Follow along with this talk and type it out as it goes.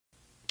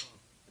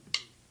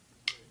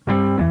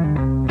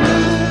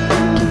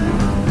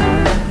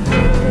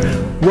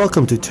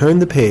welcome to Turn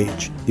the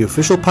Page, the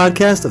official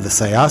podcast of the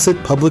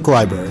Syosset Public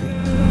Library.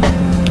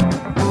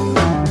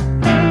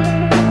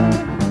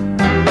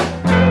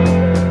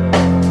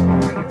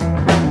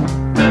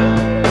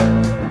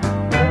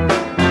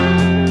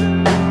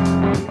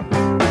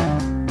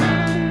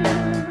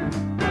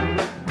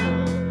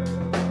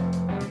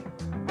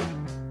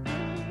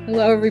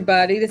 Hello,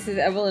 everybody. This is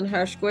Evelyn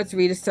Hershkowitz,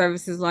 Reader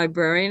Services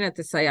Librarian at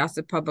the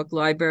Syosset Public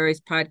Library's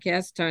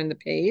podcast, Turn the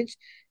Page.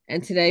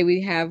 And today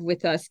we have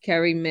with us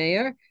Kerri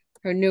Mayer.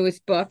 Her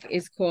newest book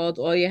is called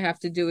All You Have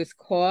to Do Is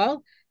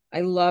Call. I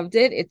loved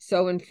it. It's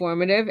so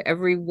informative.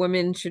 Every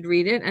woman should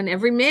read it, and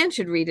every man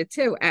should read it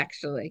too,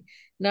 actually,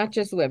 not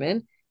just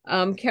women.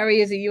 Kerri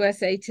is a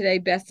USA Today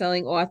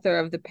bestselling author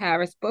of The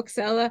Paris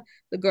Bookseller,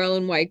 The Girl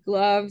in White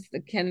Gloves,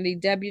 The Kennedy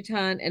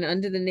Debutante, and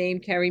under the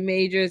name Kerri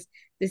Majors,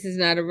 This Is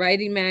Not a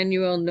Writing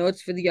Manual,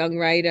 Notes for the Young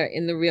Writer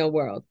in the Real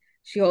World.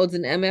 She holds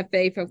an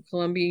MFA from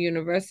Columbia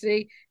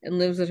University and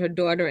lives with her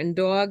daughter and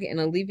dog in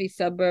a leafy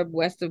suburb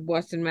west of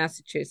Boston,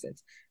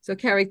 Massachusetts. So,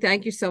 Kerri,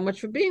 thank you so much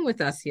for being with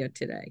us here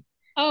today.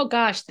 Oh,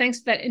 gosh.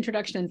 Thanks for that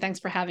introduction, and thanks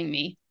for having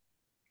me.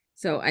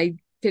 So I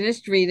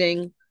finished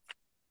reading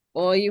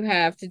All You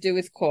Have to Do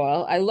Is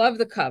Call. I love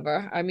the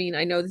cover. I mean,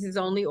 I know this is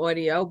only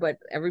audio, but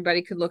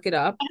everybody could look it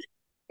up.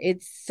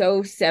 It's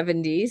so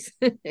 70s.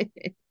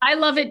 I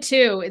love it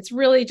too. It's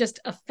really just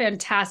a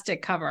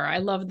fantastic cover. I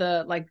love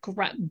the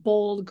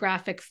bold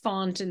graphic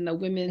font and the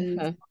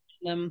women.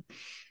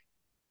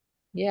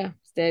 Yeah,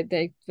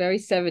 they're very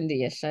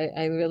 70-ish.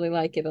 I really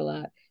like it a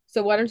lot.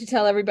 So why don't you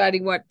tell everybody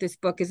what this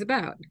book is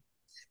about?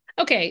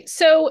 Okay,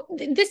 so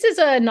this is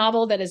a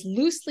novel that is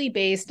loosely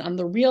based on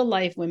the real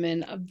life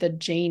women of the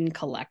Jane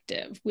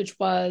Collective, which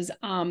was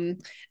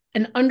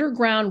an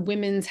underground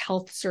women's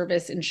health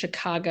service in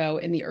Chicago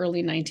in the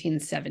early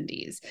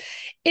 1970s.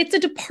 It's a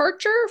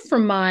departure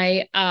from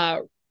my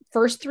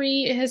first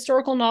three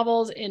historical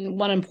novels in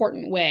one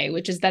important way,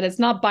 which is that it's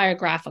not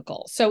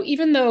biographical. So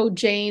even though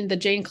the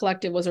Jane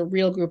Collective was a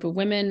real group of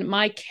women,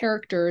 my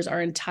characters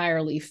are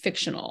entirely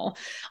fictional,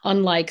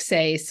 unlike,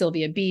 say,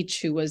 Sylvia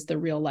Beach, who was the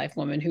real life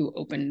woman who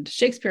opened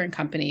Shakespeare and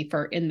Company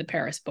in the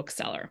Paris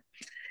Bookseller.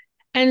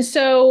 And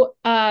so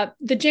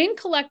the Jane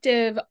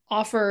Collective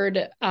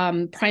offered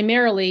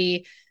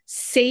primarily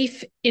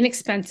safe,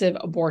 inexpensive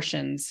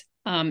abortions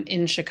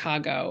in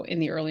Chicago in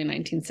the early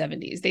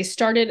 1970s. They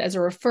started as a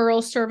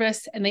referral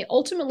service, and they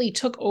ultimately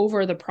took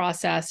over the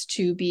process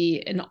to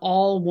be an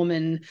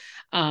all-woman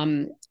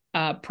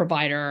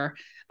provider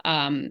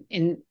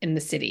in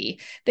the city.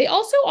 They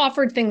also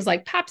offered things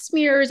like pap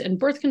smears and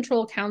birth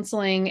control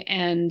counseling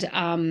and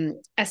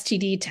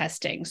STD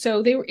testing.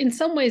 So they were, in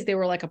some ways, they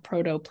were like a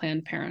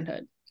proto-Planned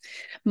Parenthood.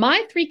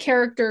 My three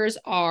characters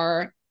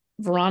are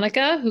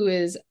Veronica, who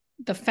is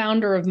the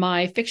founder of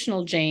my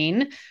fictional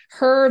Jane,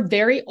 her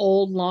very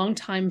old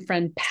longtime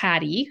friend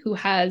Patty, who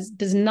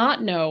does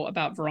not know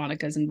about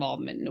Veronica's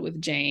involvement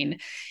with Jane,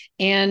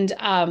 and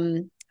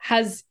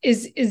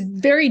is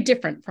very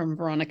different from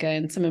Veronica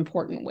in some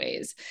important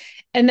ways.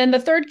 And then the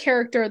third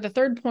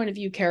point of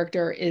view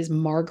character is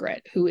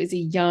Margaret, who is a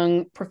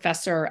young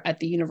professor at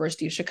the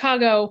University of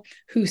Chicago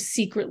who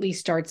secretly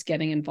starts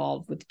getting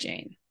involved with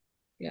Jane.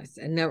 Yes,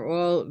 and they're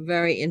all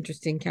very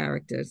interesting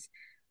characters.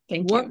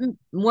 Thank you.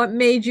 What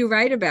made you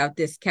write about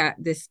this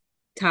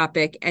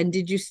topic, and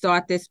did you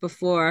start this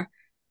before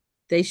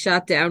they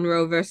shot down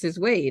Roe versus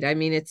Wade? I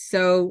mean, it's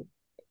so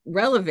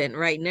relevant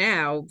right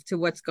now to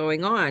what's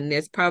going on.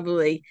 There's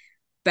probably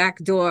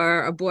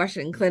backdoor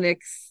abortion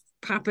clinics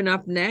popping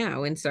up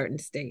now in certain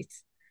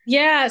states.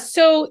 Yeah,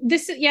 so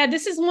this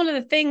is one of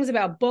the things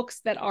about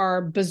books that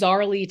are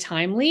bizarrely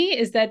timely,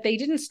 is that they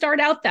didn't start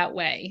out that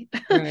way.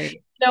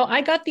 Right. No,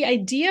 I got the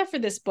idea for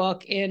this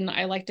book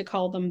I like to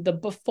call them the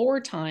before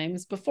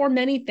times, before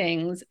many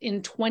things,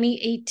 in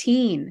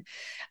 2018.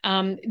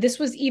 This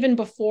was even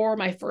before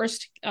my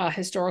first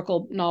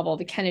historical novel,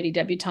 The Kennedy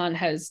Debutante,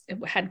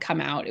 had come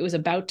out. It was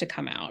about to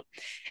come out.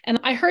 And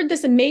I heard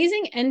this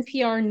amazing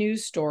NPR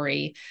news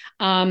story.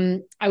 I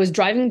was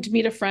driving to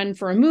meet a friend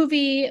for a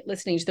movie,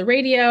 listening to the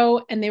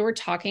radio, and they were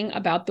talking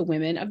about the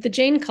women of the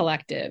Jane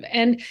Collective.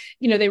 And,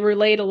 they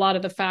relayed a lot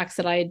of the facts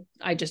that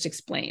I just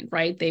explained,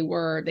 right?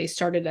 They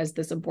started as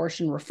this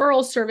abortion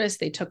referral service.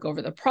 They took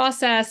over the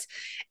process.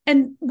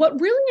 And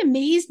what really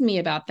amazed me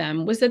about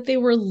them was that they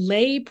were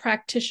lay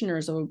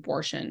practitioners of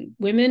abortion.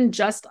 Women,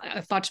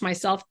 I thought to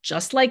myself,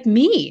 just like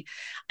me.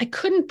 I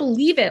couldn't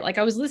believe it. Like,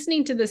 I was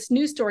listening to this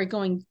news story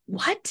going,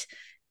 what?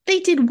 They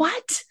did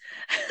what?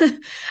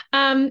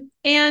 And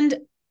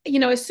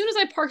as soon as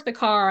I park the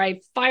car,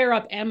 I fire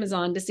up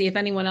Amazon to see if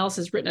anyone else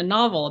has written a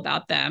novel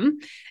about them.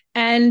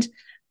 And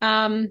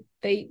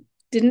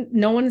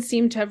no one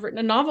seemed to have written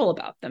a novel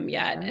about them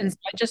yet. Right. And so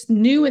I just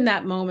knew in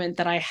that moment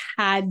that I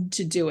had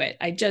to do it.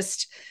 I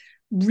just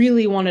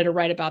really wanted to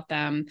write about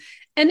them.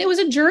 And it was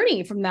a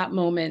journey from that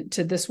moment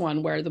to this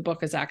one where the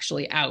book is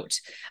actually out.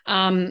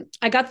 I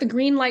got the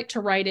green light to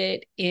write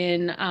it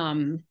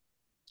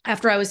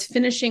after I was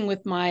finishing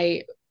with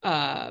my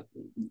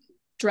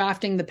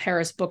drafting The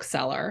Paris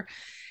Bookseller.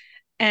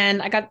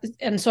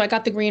 So I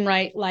got the green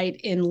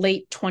light in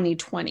late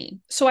 2020.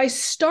 So I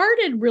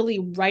started really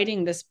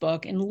writing this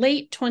book in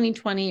late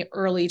 2020,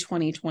 early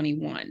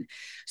 2021.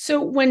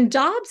 So when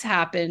Dobbs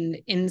happened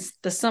in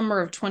the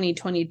summer of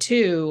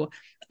 2022,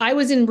 I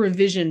was in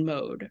revision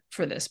mode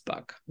for this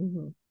book.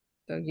 Mm-hmm.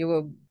 So you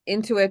were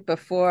into it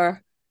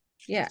before.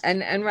 Yeah.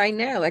 And right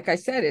now, like I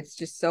said, it's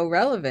just so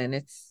relevant.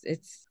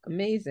 It's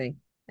amazing.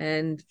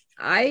 And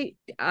I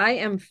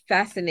am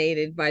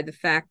fascinated by the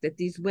fact that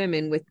these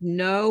women with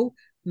no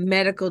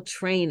medical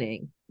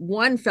training,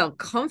 one, felt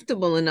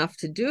comfortable enough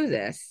to do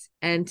this,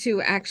 and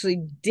two,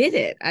 actually did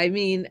it. I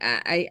mean,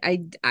 I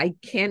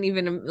can't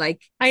even,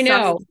 like, I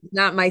know.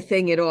 not my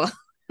thing at all.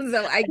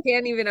 So I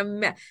can't even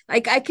imagine.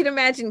 Like, I can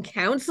imagine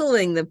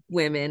counseling the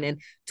women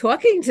and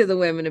talking to the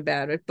women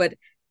about it, but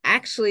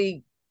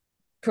actually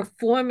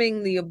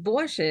performing the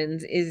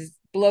abortions is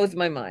blows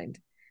my mind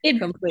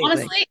completely.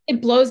 Honestly,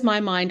 it blows my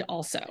mind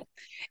also.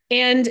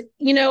 And,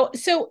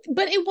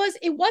 but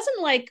it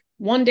wasn't like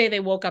one day they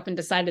woke up and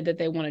decided that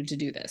they wanted to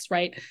do this,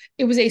 right?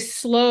 It was a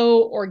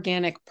slow,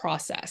 organic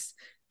process.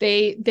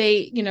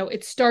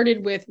 It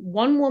started with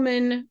one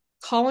woman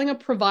calling a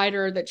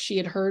provider that she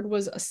had heard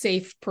was a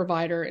safe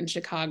provider in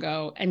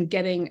Chicago and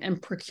getting and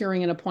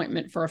procuring an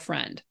appointment for a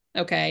friend.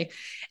 Okay.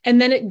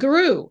 And then it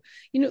grew.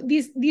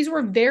 These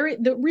were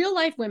the real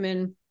life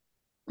women.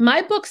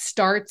 My book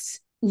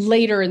starts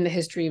later in the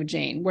history of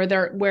Jane, where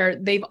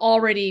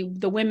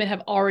the women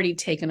have already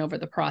taken over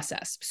the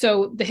process.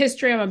 So the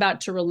history I'm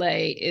about to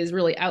relay is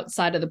really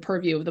outside of the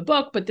purview of the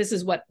book, but this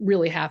is what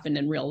really happened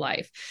in real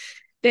life.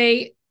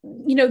 These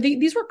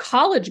were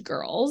college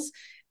girls.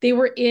 They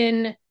were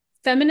in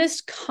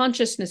feminist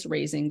consciousness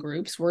raising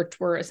groups, which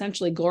were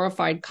essentially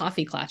glorified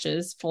coffee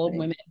klatches full of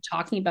women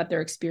talking about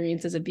their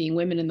experiences of being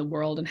women in the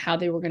world and how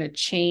they were going to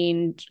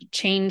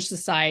change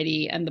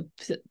society and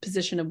the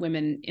position of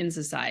women in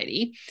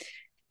society.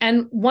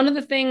 And one of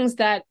the things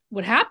that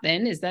would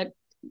happen is that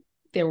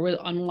there were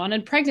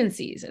unwanted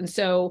pregnancies. And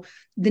so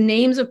the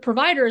names of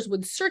providers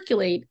would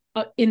circulate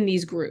in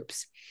these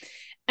groups.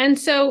 And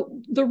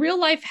so the real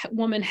life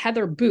woman,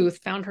 Heather Booth,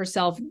 found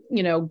herself,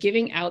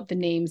 giving out the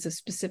names of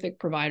specific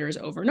providers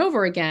over and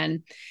over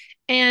again.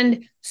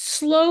 And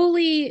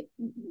slowly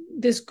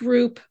this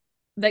group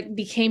that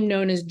became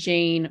known as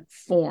Jane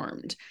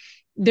formed.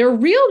 Their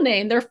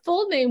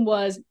full name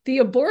was the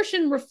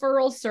Abortion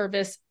Referral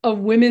Service of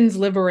Women's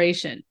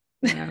Liberation.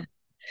 Yeah.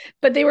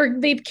 But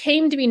they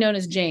came to be known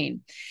as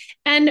Jane.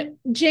 And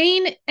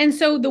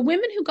so the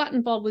women who got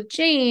involved with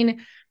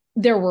Jane,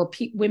 there were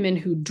women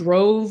who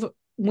drove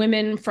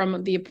women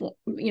from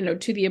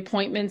to the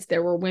appointments.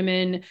 There were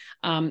women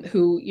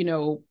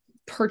who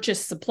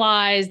purchased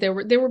supplies. There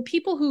were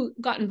people who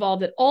got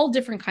involved at all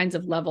different kinds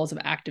of levels of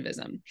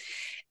activism.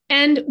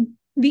 And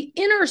the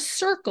inner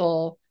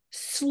circle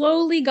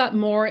slowly got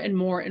more and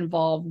more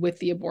involved with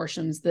the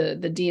abortions, the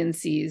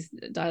DNCs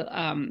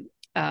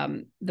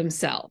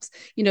themselves.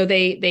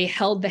 They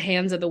held the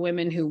hands of the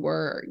women who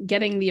were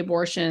getting the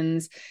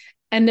abortions,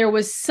 and there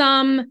was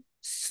some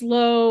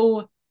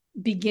slow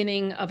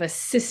beginning of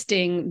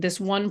assisting this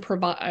one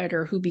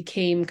provider who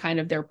became kind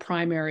of their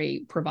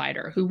primary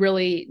provider, who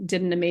really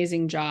did an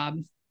amazing job.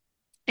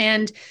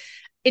 And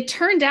it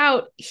turned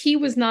out he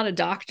was not a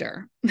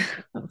doctor,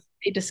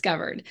 they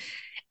discovered.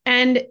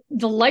 And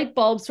the light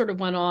bulb sort of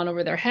went on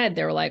over their head.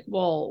 They were like,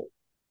 well,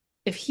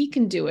 if he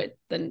can do it,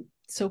 then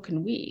so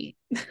can we.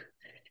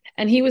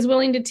 And he was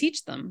willing to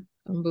teach them.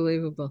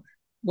 Unbelievable.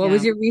 What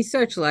was your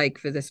research like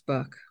for this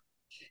book?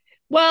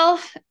 Well,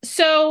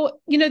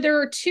 so,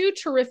 there are two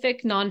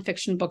terrific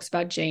nonfiction books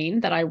about Jane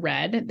that I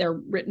read. They're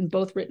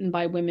both written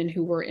by women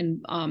who were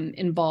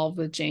involved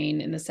with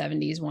Jane in the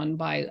 70s, one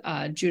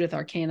by Judith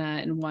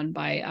Arcana and one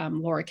by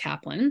Laura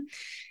Kaplan.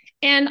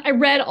 And I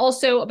read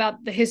also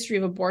about the history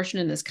of abortion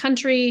in this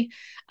country.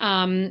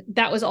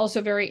 That was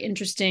also very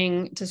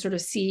interesting to sort of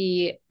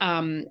see,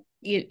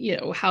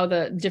 how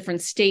the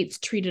different states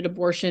treated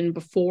abortion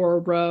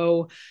before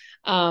Roe,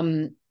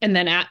 and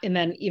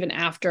then even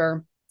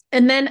after.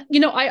 And then,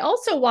 I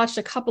also watched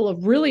a couple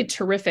of really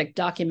terrific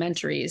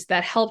documentaries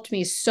that helped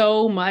me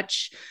so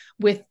much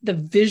with the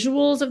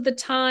visuals of the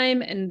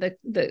time and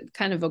the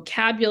kind of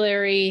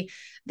vocabulary,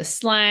 the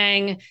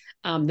slang,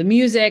 the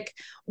music.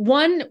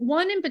 One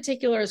in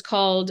particular is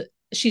called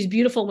She's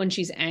Beautiful When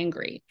She's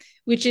Angry,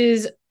 which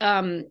is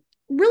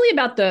really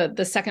about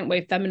the second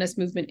wave feminist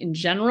movement in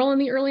general in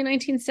the early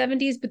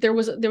 1970s. But there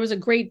was a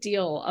great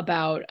deal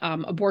about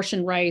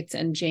abortion rights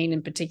and Jane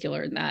in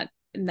particular in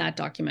that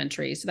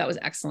documentary. So that was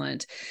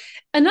excellent.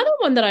 Another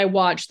one that I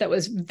watched that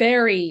was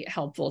very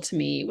helpful to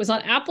me was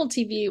on Apple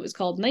TV. It was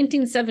called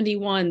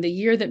 1971, the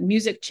year that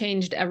music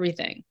changed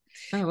everything.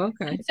 Oh,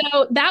 okay. And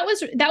so that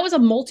was a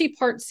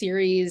multi-part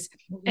series.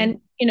 Mm-hmm.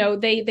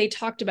 And, they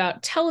talked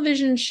about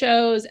television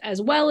shows as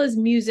well as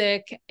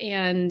music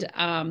and,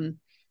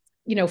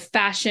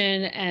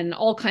 fashion and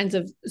all kinds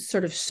of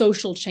sort of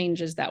social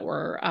changes that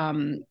were,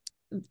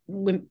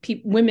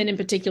 women in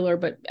particular,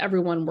 but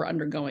everyone were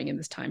undergoing in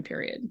this time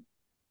period.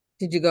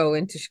 Did you go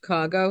into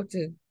Chicago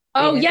to?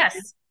 Oh,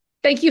 yes.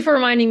 Thank you for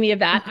reminding me of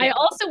that. I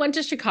also went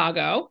to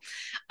Chicago.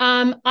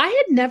 I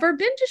had never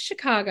been to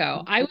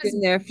Chicago. I've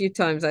been there a few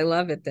times. I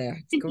love it there.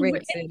 It's a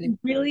great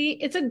city.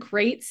 It's a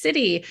great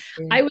city.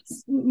 Yeah. I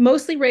was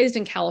mostly raised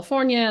in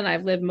California, and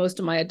I've lived most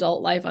of my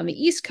adult life on the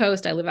East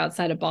Coast. I live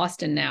outside of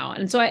Boston now.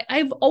 And so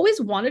I've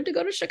always wanted to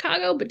go to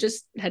Chicago, but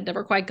just had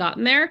never quite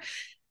gotten there.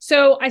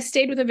 So I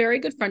stayed with a very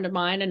good friend of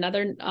mine,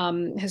 another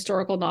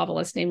historical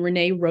novelist named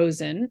Renee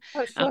Rosen.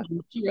 Oh, sure.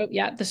 She wrote,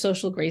 The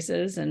Social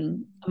Graces,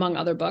 and among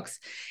other books.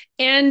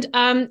 And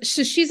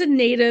so she's a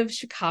native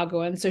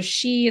Chicagoan. So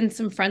she and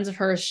some friends of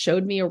hers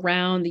showed me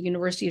around the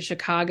University of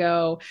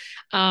Chicago.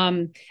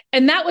 And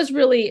that was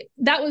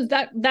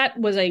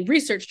a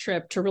research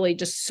trip to really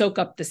just soak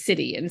up the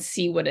city and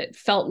see what it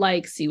felt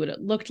like, see what it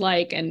looked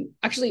like. And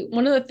actually,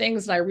 one of the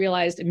things that I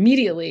realized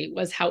immediately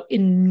was how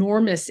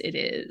enormous it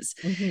is.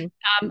 Mm-hmm.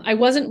 I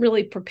wasn't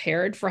really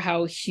prepared for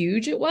how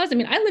huge it was. I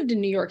mean, I lived in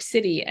New York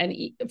City and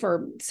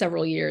for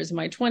several years in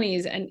my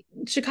 20s, and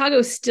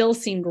Chicago still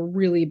seemed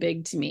really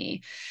big to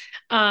me.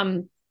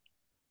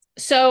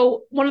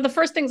 So one of the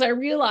first things I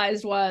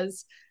realized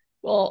was,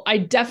 well, I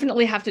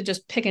definitely have to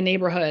just pick a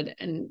neighborhood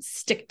and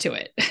stick to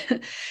it.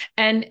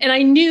 and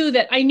I knew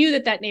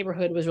that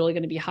neighborhood was really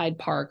going to be Hyde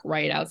Park,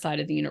 right outside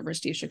of the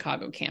University of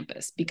Chicago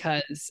campus,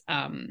 because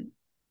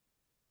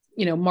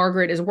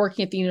Margaret is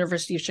working at the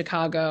University of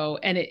Chicago,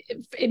 and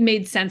it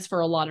made sense for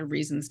a lot of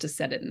reasons to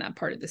set it in that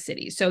part of the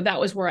city. So that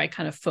was where I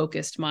kind of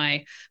focused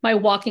my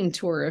walking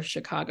tour of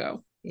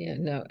Chicago. Yeah,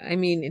 no, I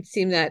mean, it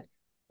seemed that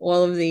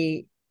all of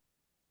the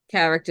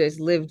characters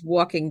lived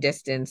walking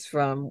distance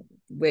from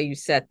where you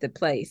set the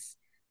place.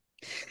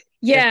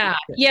 Yeah.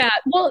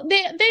 Well,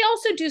 they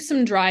also do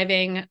some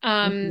driving.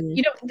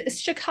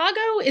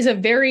 Chicago is a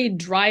very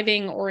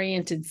driving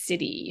oriented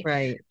city,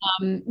 right?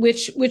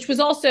 Which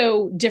was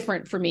also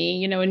different for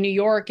me. In New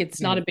York,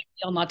 it's not a big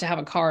deal not to have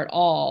a car at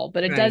all,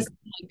 but it does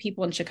seem like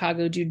people in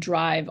Chicago do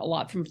drive a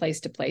lot from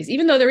place to place,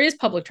 even though there is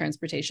public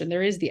transportation.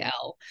 There is the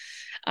L.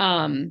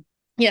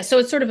 So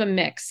it's sort of a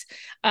mix.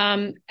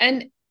 And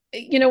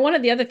one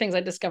of the other things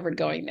I discovered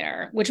going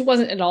there, which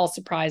wasn't at all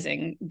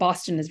surprising,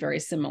 Boston is very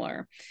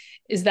similar,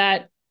 is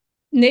that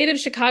native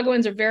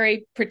Chicagoans are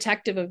very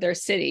protective of their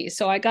city.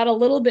 So I got a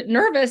little bit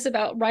nervous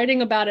about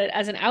writing about it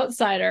as an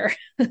outsider.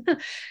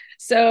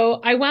 So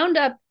I wound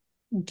up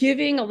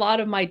giving a lot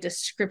of my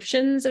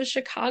descriptions of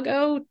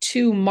Chicago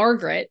to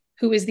Margaret,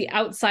 who is the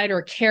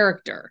outsider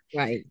character.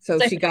 Right.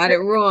 So if she got it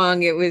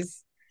wrong, it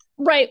was...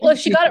 Right. Well, if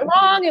she got it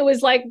wrong, it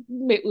was like,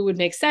 it would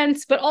make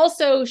sense. But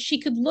also she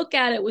could look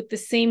at it with the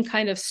same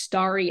kind of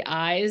starry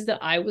eyes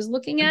that I was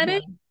looking at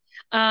it.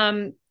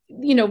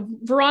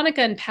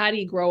 Veronica and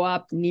Patty grow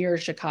up near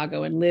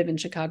Chicago and live in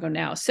Chicago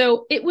now.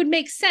 So it would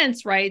make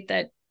sense, right,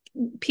 that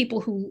people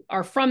who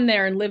are from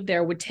there and live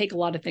there would take a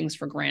lot of things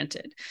for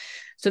granted.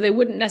 So they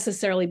wouldn't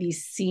necessarily be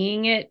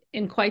seeing it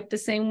in quite the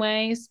same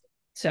ways.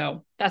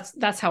 So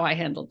that's how I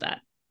handled that.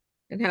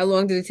 And how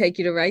long did it take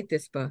you to write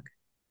this book?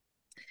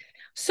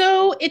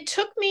 So it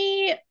took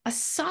me a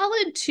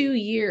solid 2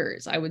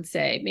 years, I would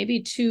say,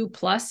 maybe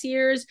 2+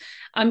 years.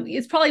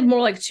 It's probably more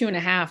like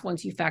 2.5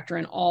 once you factor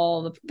in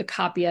all the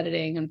copy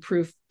editing and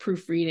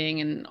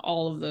proofreading and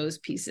all of those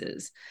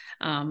pieces,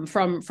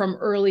 from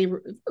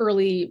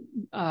early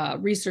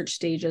research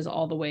stages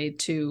all the way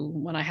to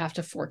when I have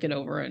to fork it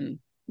over and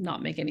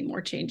not make any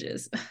more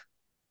changes.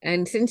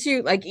 And since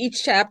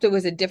each chapter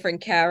was a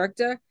different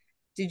character,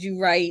 did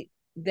you write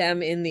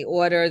them in the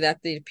order that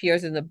it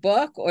appears in the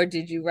book, or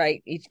did you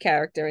write each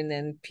character and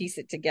then piece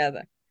it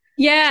together?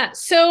 Yeah,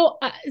 so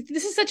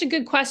this is such a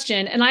good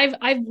question, and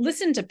I've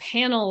listened to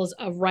panels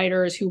of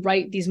writers who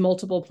write these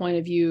multiple point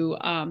of view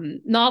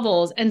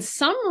novels, and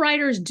some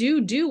writers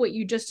do what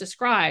you just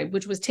described,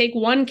 which was take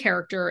one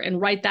character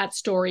and write that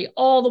story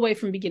all the way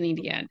from beginning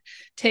to end.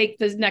 Take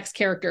the next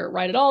character,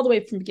 write it all the way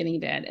from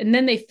beginning to end, and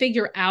then they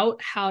figure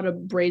out how to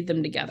braid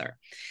them together.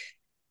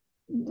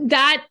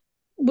 That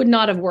would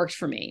not have worked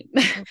for me.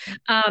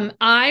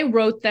 I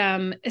wrote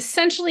them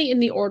essentially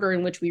in the order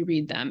in which we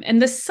read them. And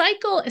the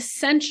cycle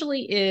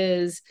essentially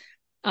is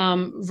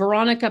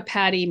Veronica,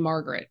 Patty,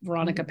 Margaret,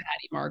 Veronica,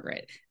 Patty,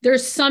 Margaret.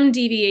 There's some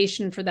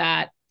deviation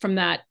from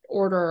that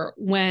order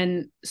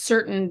when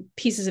certain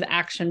pieces of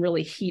action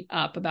really heat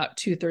up about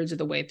 2/3 of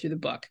the way through the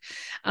book.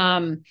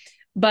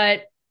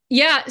 But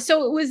yeah,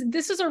 so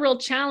this is a real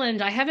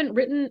challenge. I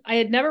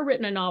had never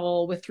written a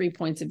novel with 3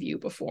 points of view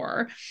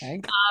before.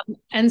 Okay.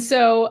 And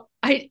so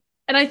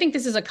I think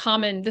this is a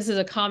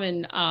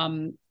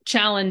common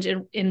challenge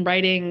in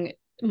writing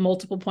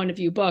multiple point of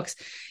view books.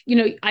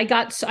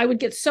 I would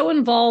get so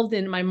involved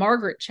in my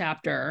Margaret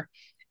chapter,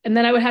 and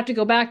then I would have to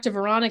go back to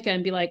Veronica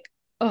and be like,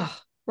 oh,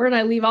 where did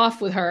I leave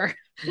off with her?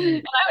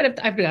 And I would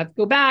have to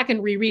go back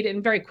and reread it,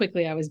 and very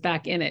quickly I was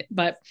back in it.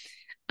 But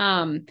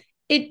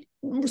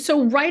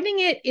so writing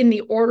it in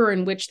the order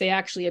in which they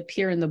actually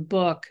appear in the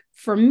book,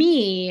 for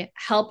me,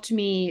 helped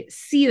me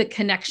see the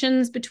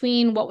connections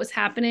between what was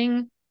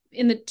happening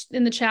in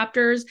the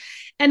chapters.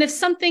 And if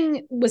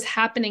something was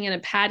happening in a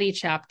Patty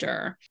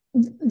chapter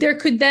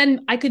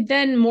I could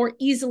then more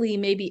easily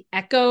maybe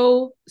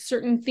echo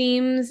certain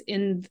themes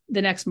in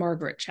the next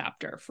Margaret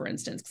chapter, for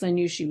instance, because I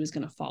knew she was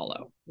going to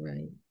follow.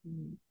 Right.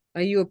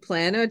 Are you a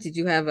planner? Did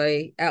you have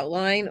a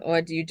outline,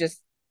 or do you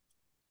just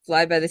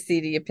fly by the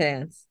seat of your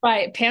pants?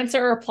 Right, pantser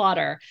or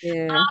plotter.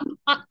 Yeah.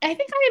 I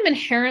think I am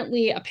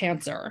inherently a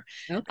pantser.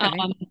 Okay.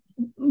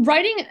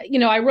 Writing,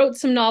 I wrote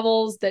some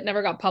novels that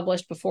never got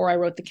published before I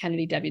wrote The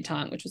Kennedy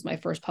Debutante, which was my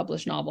first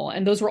published novel.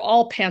 And those were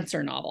all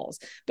pantser novels,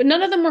 but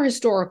none of them were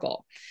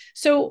historical.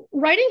 So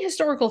writing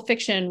historical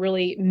fiction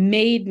really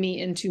made me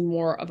into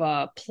more of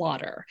a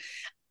plotter.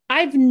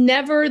 I've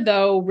never,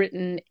 though,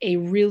 written a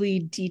really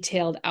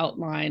detailed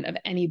outline of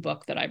any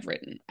book that I've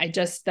written.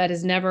 That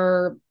has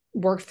never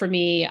worked for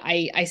me.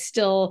 I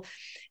still,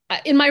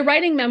 in my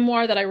writing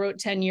memoir that I wrote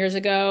 10 years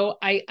ago,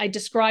 I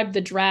described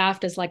the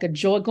draft as like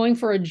going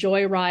for a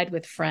joyride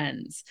with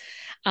friends.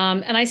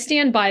 And I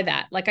stand by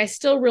that. Like, I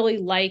still really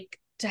like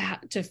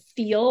to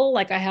feel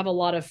like I have a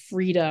lot of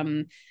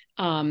freedom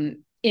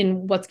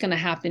in what's going to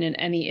happen in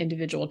any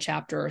individual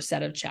chapter or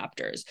set of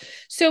chapters.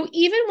 So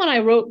even when I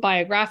wrote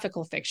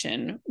biographical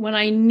fiction, when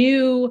I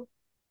knew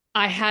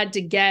I had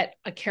to get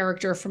a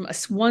character from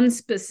one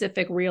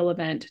specific real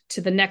event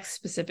to the next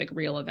specific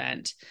real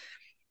event,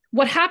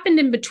 what happened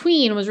in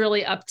between was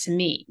really up to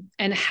me.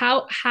 And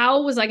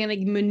how was I going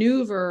to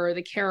maneuver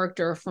the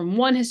character from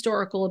one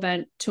historical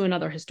event to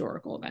another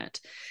historical event?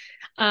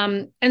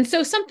 And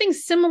so something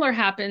similar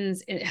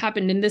happened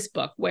in this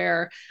book,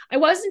 where I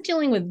wasn't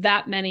dealing with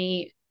that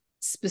many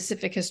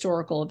specific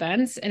historical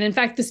events. And in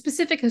fact, the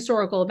specific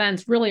historical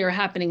events really are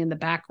happening in the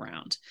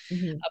background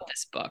of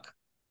this book.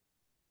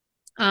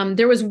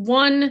 There was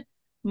one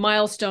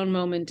milestone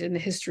moment in the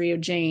history of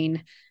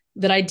Jane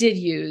that I did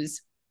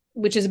use,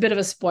 which is a bit of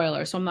a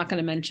spoiler, so I'm not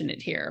going to mention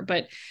it here.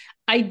 But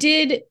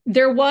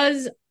there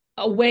was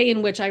a way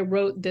in which I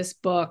wrote this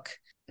book.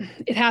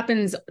 It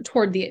happens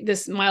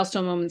this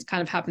milestone moment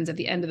kind of happens at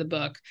the end of the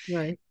book.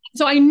 Right.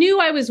 So I knew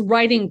I was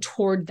writing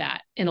toward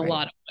that in a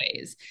lot of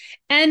ways.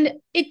 And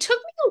it took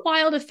me a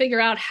while to figure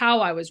out how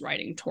I was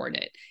writing toward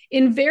it.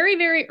 In very,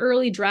 very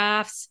early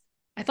drafts,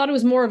 I thought it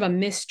was more of a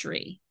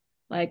mystery,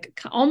 like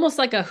almost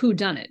like a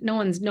whodunit. No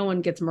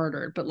one gets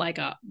murdered, but like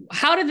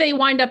how did they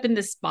wind up in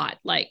this spot?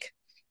 Like,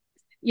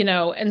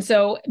 and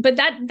so, but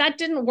that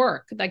didn't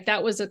work. Like,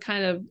 that was a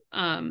kind of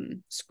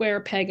square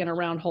peg in a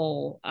round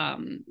hole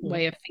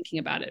way of thinking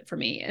about it for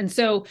me. And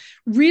so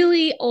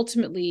really,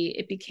 ultimately,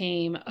 it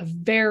became a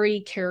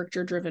very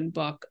character-driven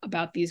book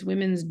about these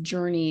women's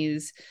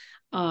journeys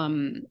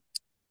in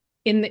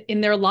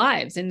their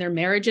lives, in their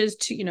marriages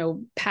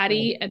to,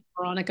 Patty and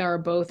Veronica are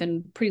both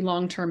in pretty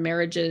long-term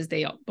marriages.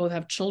 They both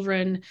have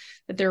children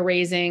that they're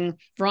raising.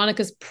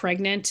 Veronica's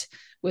pregnant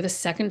with a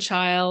second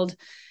child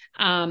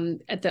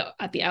at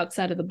the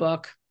outset of the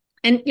book.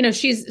 And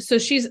she's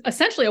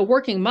essentially a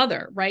working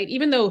mother, right?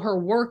 Even though her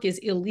work is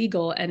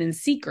illegal and in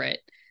secret,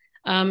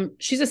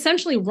 she's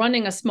essentially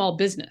running a small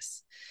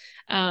business.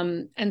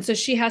 And so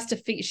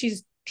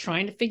she's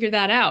trying to figure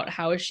that out.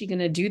 How is she going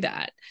to do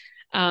that?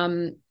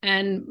 And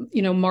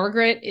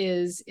Margaret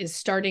is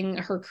starting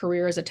her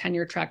career as a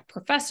tenure track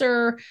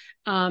professor,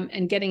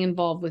 and getting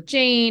involved with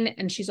Jane,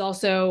 and she's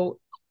also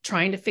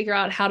trying to figure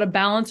out how to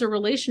balance a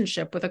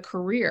relationship with a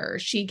career.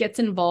 She gets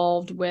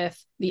involved with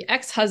the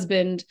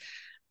ex-husband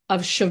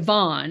of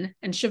Siobhan,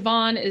 and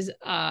Siobhan is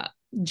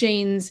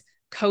Jane's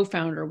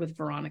co-founder with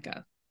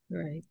Veronica.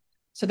 Right.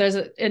 So there's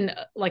an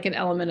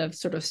element of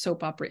sort of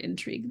soap opera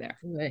intrigue there.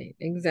 Right,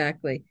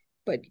 exactly.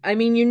 But I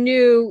mean,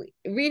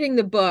 reading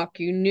the book,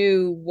 you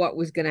knew what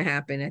was going to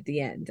happen at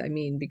the end. I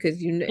mean, because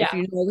if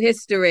you know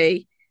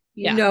history,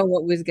 you know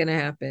what was going to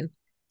happen.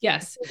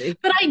 Yes.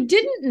 But I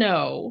didn't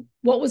know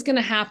what was going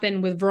to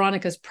happen with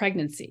Veronica's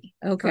pregnancy.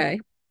 Okay.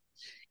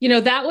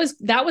 That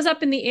was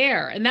up in the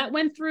air, and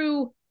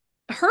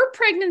her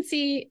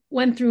pregnancy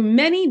went through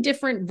many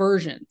different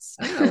versions.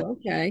 Oh,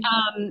 okay.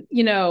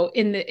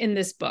 In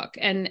this book,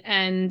 and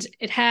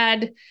it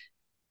had,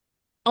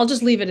 I'll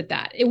just leave it at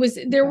that.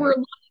 There were,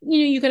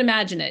 you can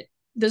imagine it.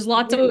 There's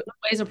lots of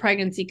ways a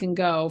pregnancy can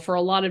go for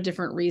a lot of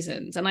different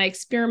reasons. And I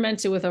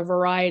experimented with a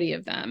variety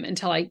of them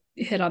until I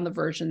hit on the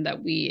version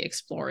that we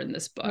explore in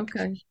this book.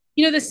 Okay.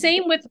 The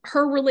same with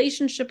her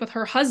relationship with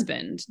her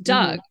husband,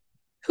 Doug,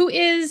 who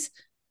is,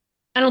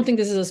 I don't think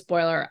this is a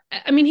spoiler.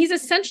 I mean, he's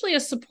essentially a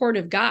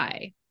supportive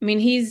guy. I mean,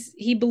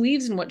 he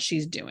believes in what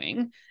she's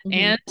doing,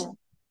 and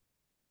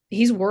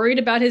he's worried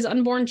about his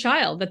unborn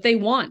child that they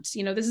want.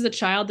 This is a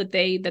child that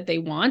they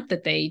want,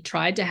 that they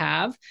tried to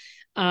have.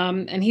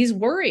 And he's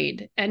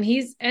worried, and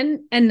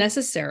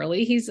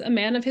necessarily he's a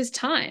man of his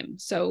time.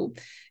 So,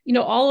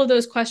 all of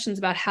those questions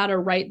about how to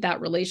write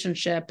that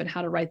relationship and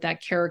how to write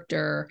that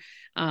character.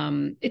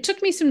 It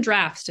took me some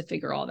drafts to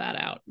figure all that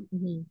out.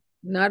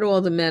 Not all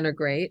the men are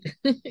great.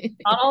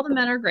 Not all the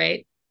men are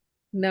great.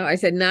 No, I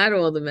said not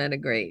all the men are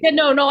great. Yeah,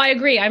 no, I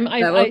agree.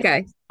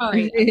 Okay.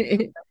 Sorry.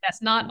 Yes,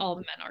 not all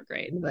the men are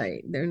great.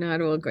 Right. They're not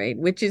all great,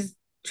 which is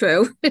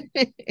true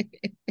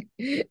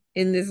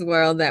in this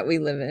world that we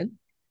live in.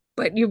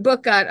 But your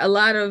book got a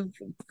lot of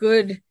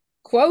good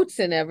quotes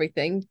and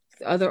everything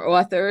other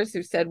authors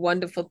who said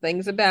wonderful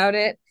things about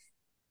it.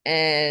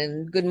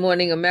 And Good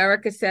Morning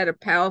America said a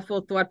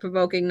powerful,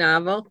 thought-provoking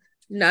novel,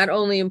 not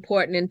only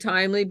important and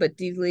timely, but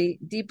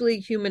deeply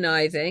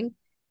humanizing.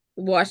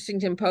 The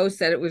Washington Post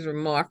said it was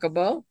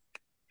remarkable.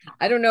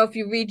 I don't know if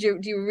you read do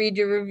you read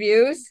your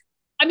reviews?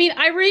 I mean,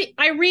 I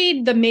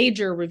read the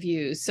major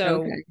reviews,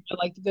 so Okay.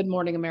 like Good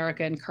Morning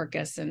America and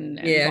Kirkus and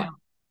Yeah.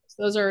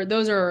 those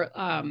are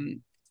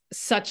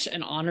such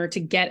an honor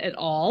to get it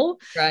all.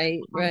 Right.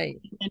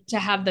 And to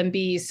have them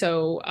be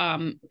so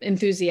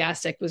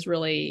enthusiastic was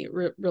really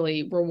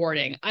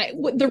rewarding.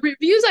 The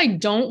reviews I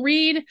don't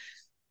read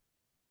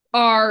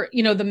are,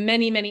 the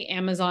many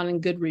Amazon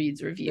and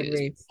Goodreads reviews.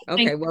 Goodreads.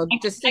 Okay, well,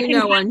 just so I you can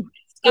know, kind on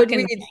of get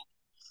stuck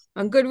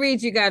in.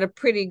 Goodreads, you got a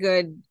pretty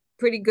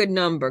good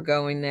number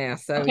going there.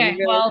 So Okay,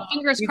 well,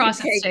 fingers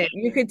crossed it stays.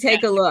 you could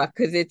take a look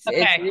because it's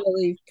Okay,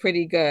 really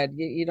pretty good.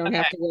 You don't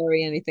have okay. to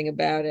worry anything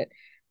about it.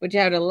 But you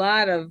had a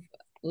lot of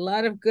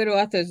good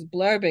authors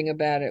blurbing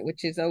about it,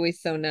 which is always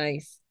so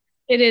nice.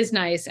 It is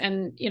nice.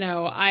 And,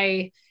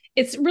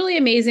 it's really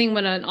amazing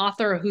when an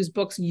author whose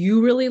books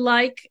you really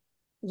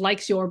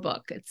likes your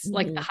book. It's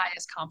like the Mhm.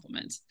 highest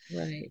compliment.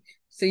 Right.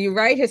 So you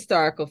write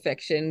historical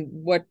fiction.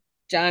 What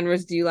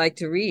genres do you like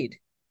to read?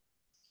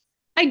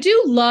 I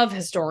do love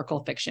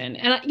historical fiction.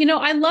 And,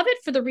 I love it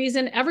for the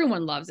reason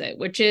everyone loves it,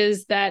 which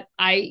is that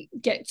I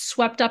get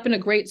swept up in a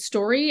great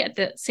story at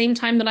the same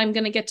time that I'm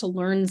going to get to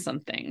learn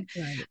something.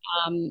 Right.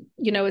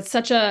 It's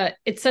such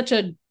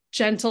a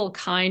gentle,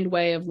 kind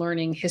way of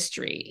learning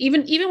history,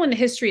 even when the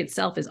history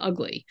itself is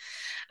ugly.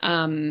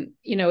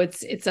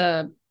 It's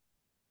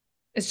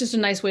just a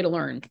nice way to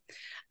learn.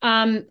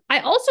 I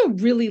also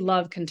really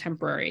love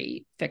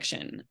contemporary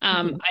fiction.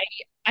 Mhm.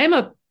 I am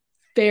a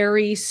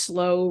very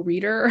slow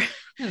reader.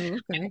 Oh,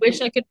 I okay.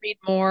 wish I could read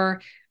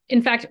more.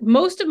 In fact,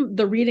 most of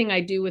the reading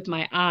I do with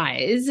my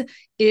eyes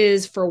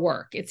is for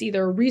work. It's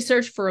either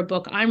research for a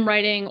book I'm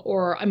writing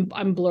or I'm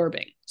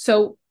blurbing.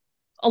 So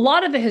a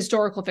lot of the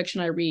historical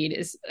fiction I read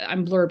is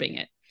I'm blurbing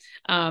it.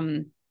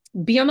 Um,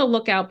 be on the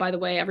lookout, by the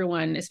way,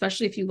 everyone,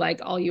 especially if you like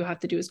All You Have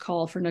to Do Is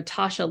Call, for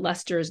Natasha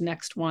Lester's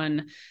next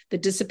one, The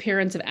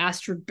Disappearance of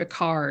Astrid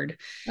Picard.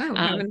 Oh,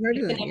 I haven't heard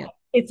of that yet.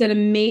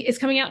 It's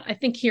coming out, I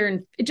think,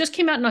 it just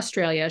came out in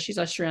Australia. She's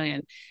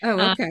Australian. Oh,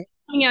 Um, okay.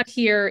 Coming out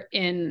here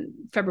in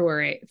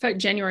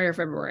January or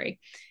February.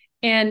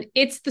 And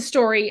it's the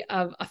story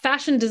of a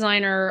fashion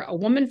designer, a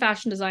woman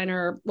fashion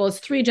designer. Well, it's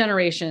three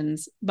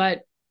generations,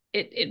 but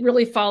it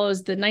really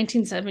follows the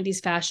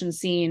 1970s fashion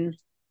scene.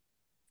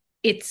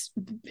 It's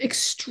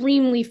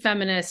extremely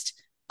feminist,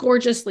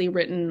 gorgeously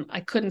written. I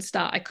couldn't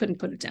stop. I couldn't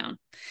put it down.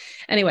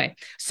 Anyway,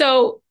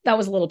 so that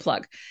was a little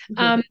plug.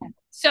 Um,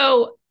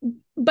 so,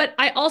 but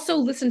I also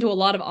listen to a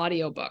lot of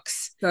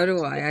audiobooks. So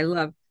do I. I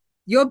love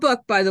your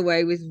book, by the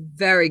way, was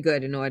very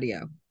good in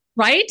audio.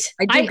 Right?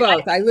 I do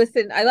both. I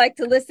listen. I like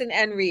to listen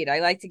and read. I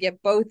like to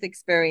get both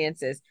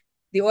experiences.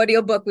 The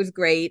audiobook was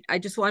great. I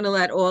just want to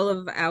let all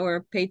of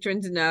our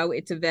patrons know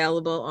it's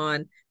available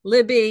on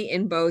Libby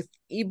in both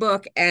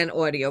ebook and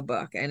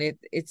audiobook. And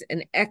it's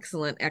an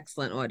excellent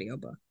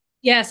audiobook.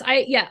 Yes,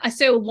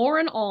 so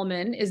Lauren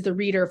Allman is the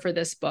reader for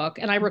this book,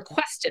 and I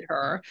requested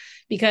her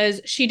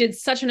because she did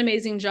such an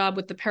amazing job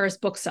with the Paris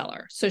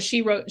Bookseller. So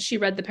she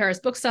read the Paris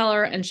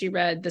Bookseller, and she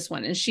read this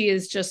one, and she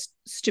is just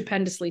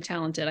stupendously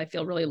talented. I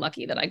feel really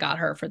lucky that I got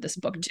her for this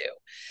book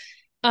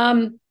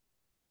too.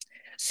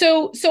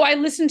 So I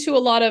listen to a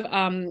lot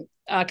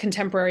of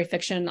contemporary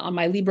fiction on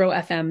my Libro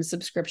FM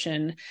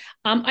subscription.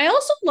 I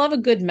also love a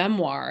good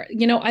memoir.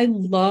 I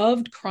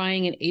loved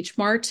Crying in H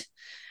Mart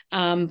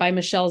by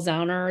Michelle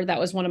Zauner. That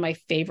was one of my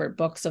favorite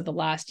books of the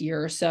last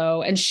year or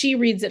so. And she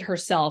reads it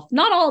herself.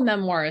 Not all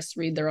memoirists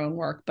read their own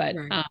work, but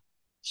Right.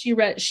 She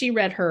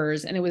read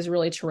hers, and it was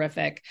really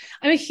terrific.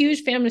 I'm a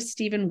huge fan of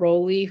Stephen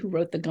Rowley, who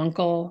wrote The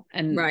Guncle.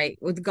 And Right.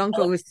 With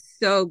Gunko was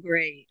so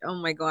great. Oh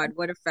my God,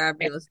 what a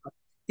fabulous book.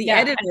 The yeah,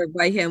 editor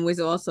by him was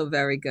also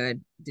very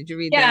good. Did you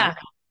read that? yeah.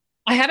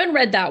 I haven't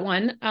read that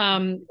one.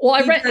 Well,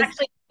 I He read does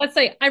actually, let's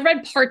say I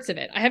read parts of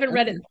it. I haven't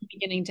read it okay. from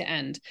beginning to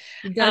end.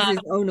 He does Um, his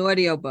own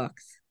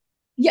audiobooks.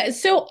 yeah,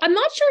 so I'm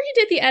not sure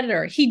he did the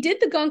editor. He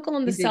did the Guncle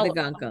and He the did the Cellar.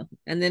 Gunko.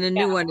 And then a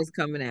Yeah, new one is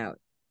coming out.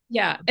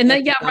 yeah, and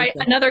That's then the right,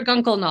 Gunko. another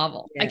Guncle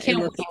novel. I Yeah, can't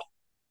wait.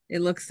 it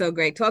looks so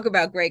great. Talk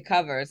about great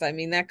covers. I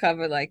mean, that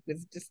cover like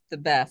was just the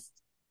best.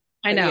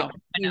 I But yeah, know,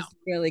 I know. he's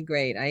really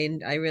great.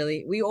 I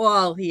really we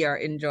all here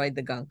enjoyed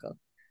the Gunko.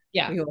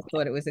 Yeah, We all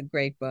thought it was a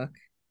great book.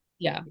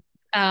 yeah.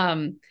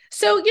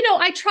 So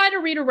I try to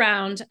read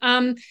around.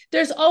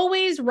 There's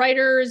always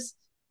writers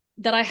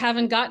that I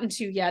haven't gotten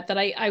to yet that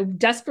I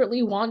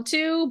desperately want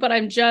to, but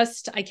I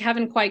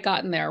haven't quite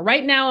gotten there.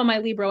 Right now on my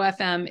Libro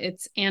FM,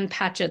 it's Ann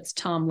Patchett's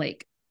Tom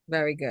Lake,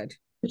 Very good.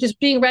 which is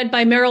being read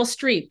by Meryl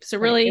Streep. So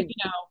Right. really,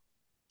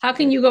 how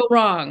can you go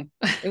wrong?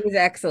 It was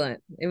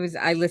excellent.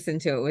 I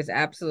listened to it. It was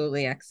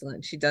absolutely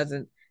excellent.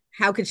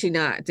 How could she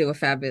not do a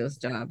fabulous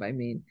job? I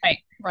mean, Right,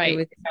 it right.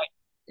 was,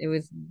 it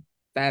was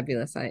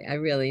fabulous. I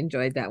really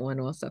enjoyed that one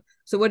also.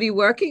 So what are you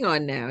working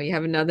on now? You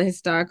have another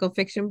historical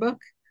fiction book?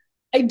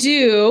 I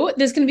do.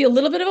 There's going to be a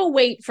little bit of a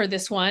wait for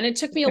this one. It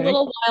took me a Okay.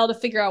 little while to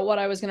figure out what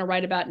I was going to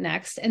write about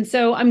next. And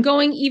so I'm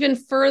going even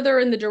further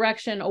in the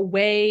direction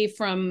away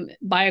from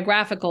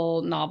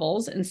biographical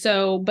novels. And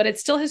so, but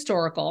it's still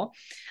historical.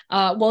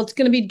 Well, it's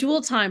going to be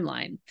dual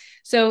timeline.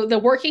 So the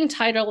working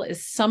title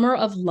is Summer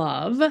of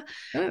Love.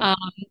 Oh,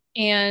 Um,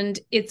 and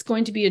it's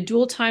going to be a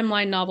dual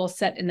timeline novel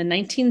set in the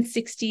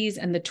 1960s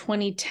and the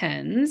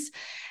 2010s.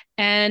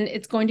 And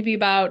it's going to be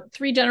about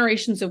 3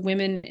 generations of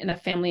women in a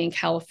family in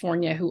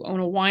California who own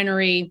a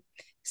winery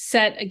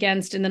set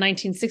against, in the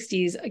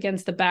 1960s,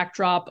 against the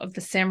backdrop of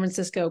the San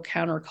Francisco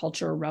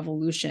counterculture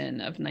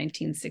revolution of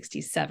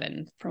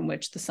 1967, from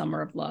which the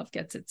Summer of Love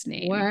gets its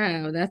name.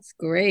 wow, that's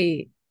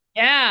great.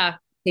 Yeah.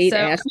 Haight So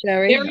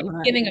Ashbury, very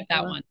beginning of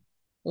that one.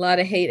 A lot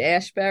of Haight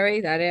Ashbury,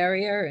 that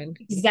area, and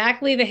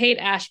Exactly, the Haight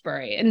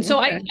Ashbury. And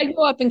so okay. I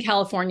grew up in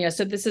California.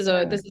 So this is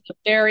a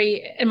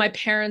very, and my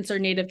parents are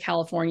native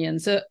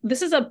Californians. So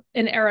this is an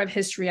era of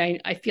history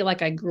I feel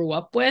like I grew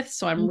up with.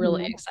 So I'm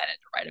really excited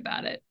to write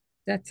about it.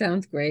 That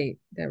sounds great.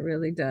 That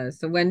really does.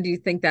 So when do you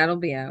think that'll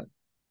be out?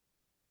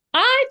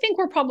 I think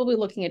we're probably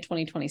looking at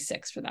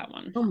 2026 for that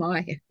one. Oh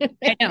my.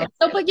 I know.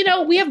 So, but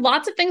we have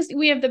lots of things.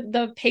 We have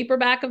the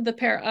paperback of the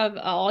pair of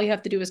All You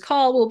Have to Do Is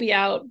Call will be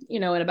out,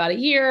 in about a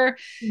year.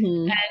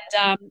 Mhm.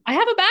 And I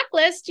have a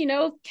backlist,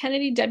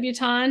 Kennedy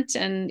debutante.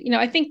 And,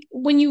 I think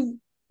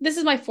this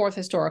is my 4th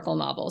historical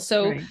novel.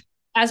 So Right.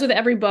 as with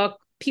every book,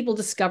 people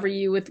discover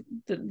you with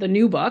the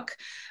new book,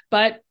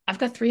 but I've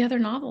got 3 other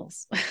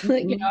novels.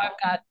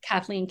 I've got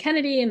Kathleen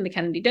Kennedy and the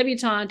Kennedy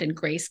debutante, and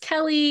Grace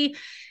Kelly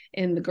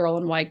in The Girl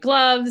in White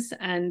Gloves,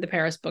 and the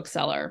Paris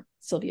bookseller,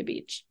 Sylvia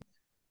Beach.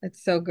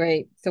 That's so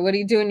great. So what do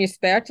you do in your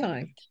spare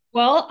time?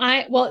 Well,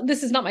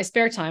 this is not my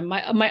spare time.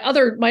 My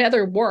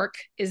other work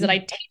is that I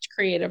teach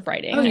creative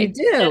writing. Oh, you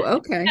do?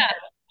 Okay. Yeah,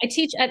 I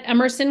teach at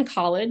Emerson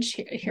College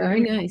here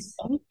Very in nice.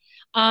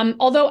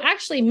 Although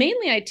actually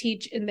mainly I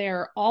teach in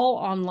their all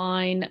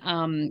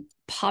online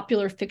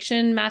popular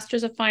fiction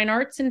Masters of Fine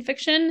Arts in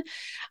fiction.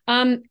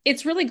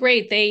 It's really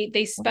great.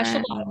 They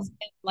specialize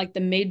in like the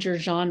major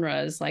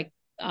genres, like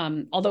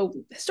although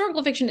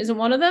historical fiction isn't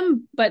one of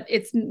them, but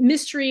it's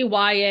mystery,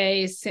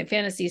 YA,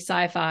 fantasy,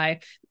 sci-fi.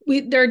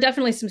 There are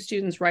definitely some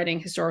students writing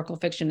historical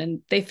fiction,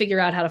 and they figure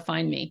out how to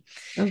find me.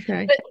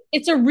 Okay. But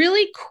it's a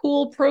really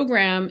cool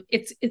program.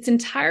 It's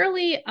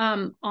entirely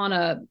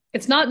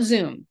it's not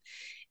Zoom.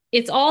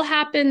 It's all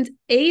happened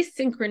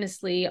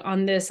asynchronously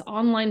on this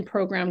online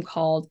program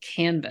called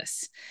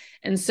Canvas.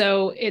 And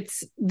so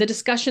the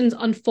discussions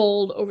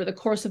unfold over the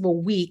course of a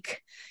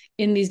week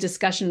in these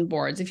discussion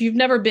boards. If you've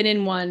never been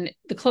in one,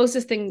 the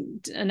closest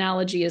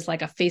analogy is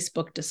like a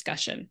Facebook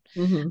discussion.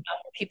 Where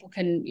people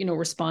can,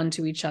 respond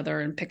to each other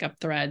and pick up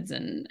threads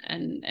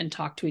and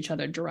talk to each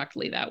other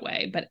directly that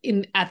way, but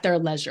at their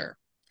leisure.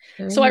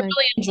 So I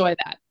really enjoy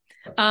that.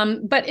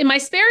 But in my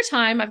spare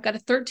time, I've got a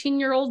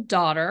 13-year-old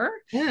daughter.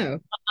 Oh.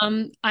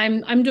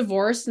 I'm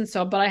divorced, and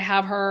so, but I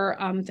have her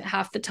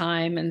half the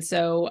time, and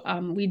so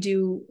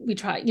we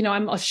try.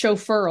 I'm a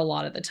chauffeur a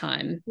lot of the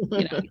time.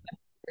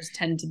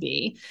 Tend to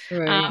be.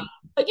 Right.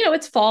 But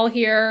it's fall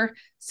here,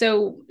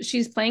 so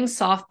she's playing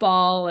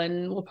softball,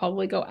 and we'll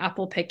probably go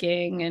apple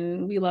picking,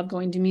 and we love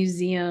going to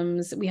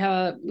museums. We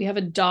have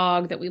a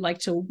dog that we like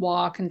to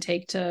walk and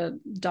take to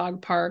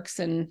dog parks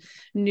and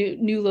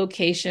new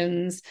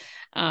locations.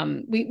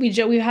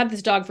 We've had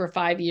this dog for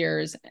 5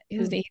 years.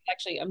 His name,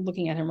 actually, I'm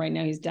looking at him right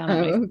now. He's down.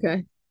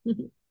 Okay.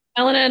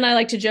 Elena and I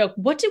like to joke,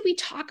 what did we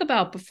talk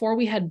about before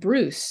we had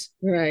Bruce?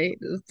 Right.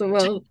 So,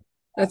 well,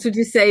 that's what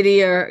you say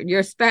to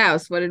your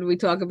spouse. What did we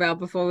talk about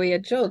before we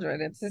had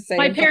children? It's the same.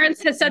 My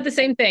parents have said the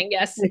same thing.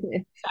 Yes,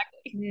 exactly.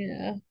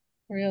 Yeah,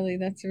 really.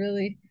 That's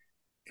really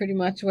pretty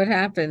much what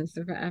happens.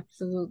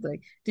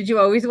 Absolutely. Did you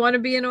always want to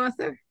be an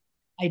author?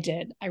 I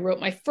did. I wrote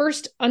my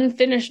first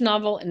unfinished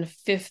novel in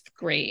 5th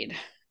grade.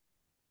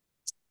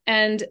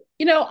 And,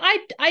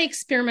 I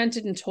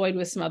experimented and toyed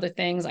with some other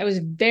things.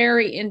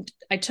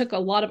 I took a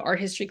lot of art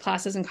history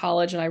classes in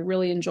college, and I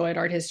really enjoyed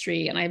art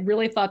history. And I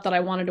really thought that I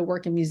wanted to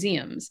work in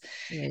museums.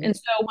 Right. And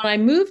so when I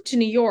moved to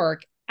New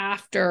York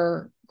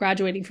after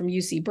graduating from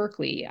UC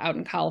Berkeley out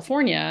in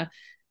California,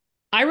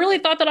 I really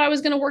thought that I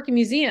was going to work in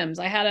museums.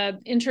 I had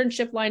an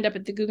internship lined up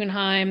at the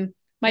Guggenheim.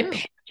 My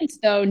parents,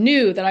 though,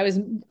 knew that I was,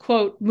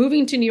 quote,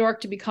 moving to New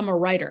York to become a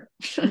writer.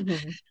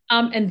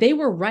 And they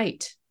were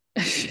right.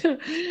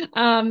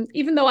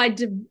 Even though I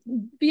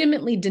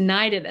vehemently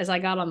denied it as I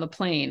got on the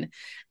plane.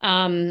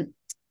 I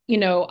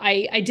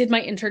did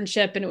my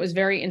internship, and it was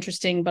very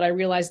interesting, but I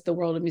realized the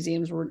world of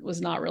museums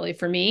was not really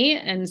for me.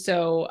 And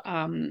so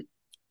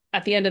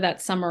at the end of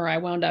that summer, I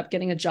wound up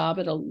getting a job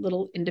at a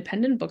little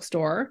independent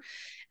bookstore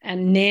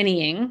and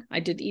nannying. I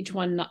did each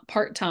one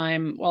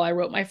part-time while I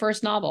wrote my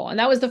first novel. And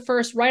that was the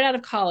first, right out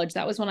of college.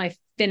 That was when I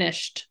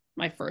finished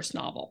my first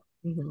novel,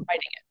 writing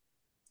it.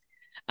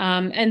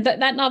 And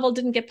that novel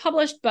didn't get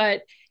published,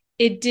 but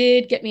it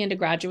did get me into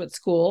graduate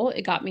school.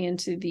 It got me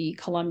into the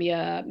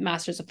Columbia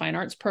Masters of Fine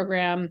Arts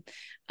program.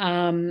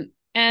 And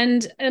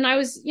I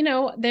was,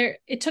 there,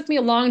 it took me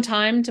a long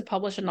time to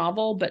publish a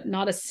novel, but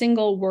not a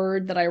single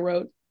word that I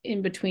wrote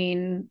in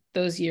between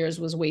those years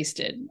was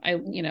wasted.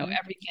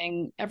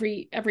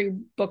 Every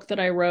book that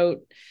I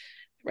wrote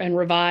and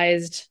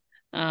revised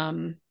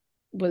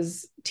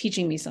was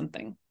teaching me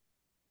something.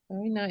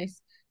 Very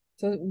nice.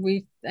 So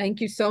we thank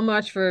you so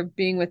much for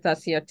being with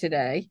us here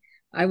today.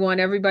 I want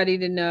everybody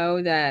to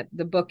know that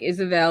the book is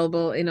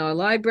available in our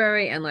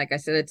library. And like I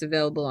said, it's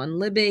available on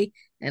Libby,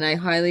 and I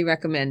highly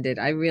recommend it.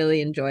 I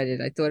really enjoyed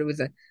it. I thought it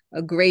was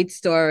a great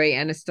story,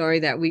 and a story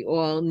that we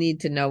all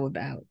need to know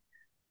about,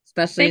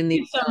 especially in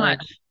these times. Thank you so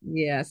much.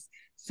 Yes.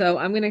 So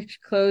I'm going to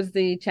close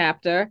the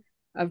chapter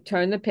of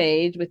Turn the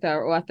Page with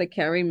our author,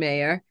 Kerri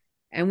Mayer.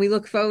 And we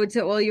look forward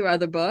to all your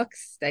other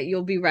books that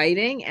you'll be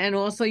writing, and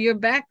also your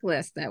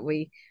backlist that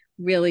we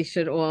really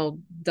should all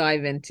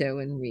dive into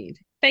and read.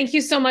 Thank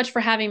you so much for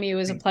having me. It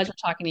was a pleasure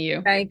talking to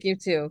you. Thank you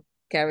too,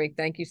 Kerri.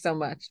 Thank you so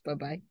much.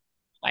 Bye-bye.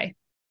 Bye.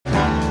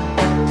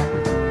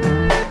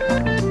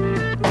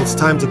 It's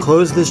time to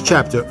close this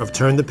chapter of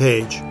Turn the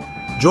Page.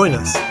 Join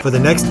us for the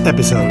next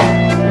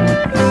episode.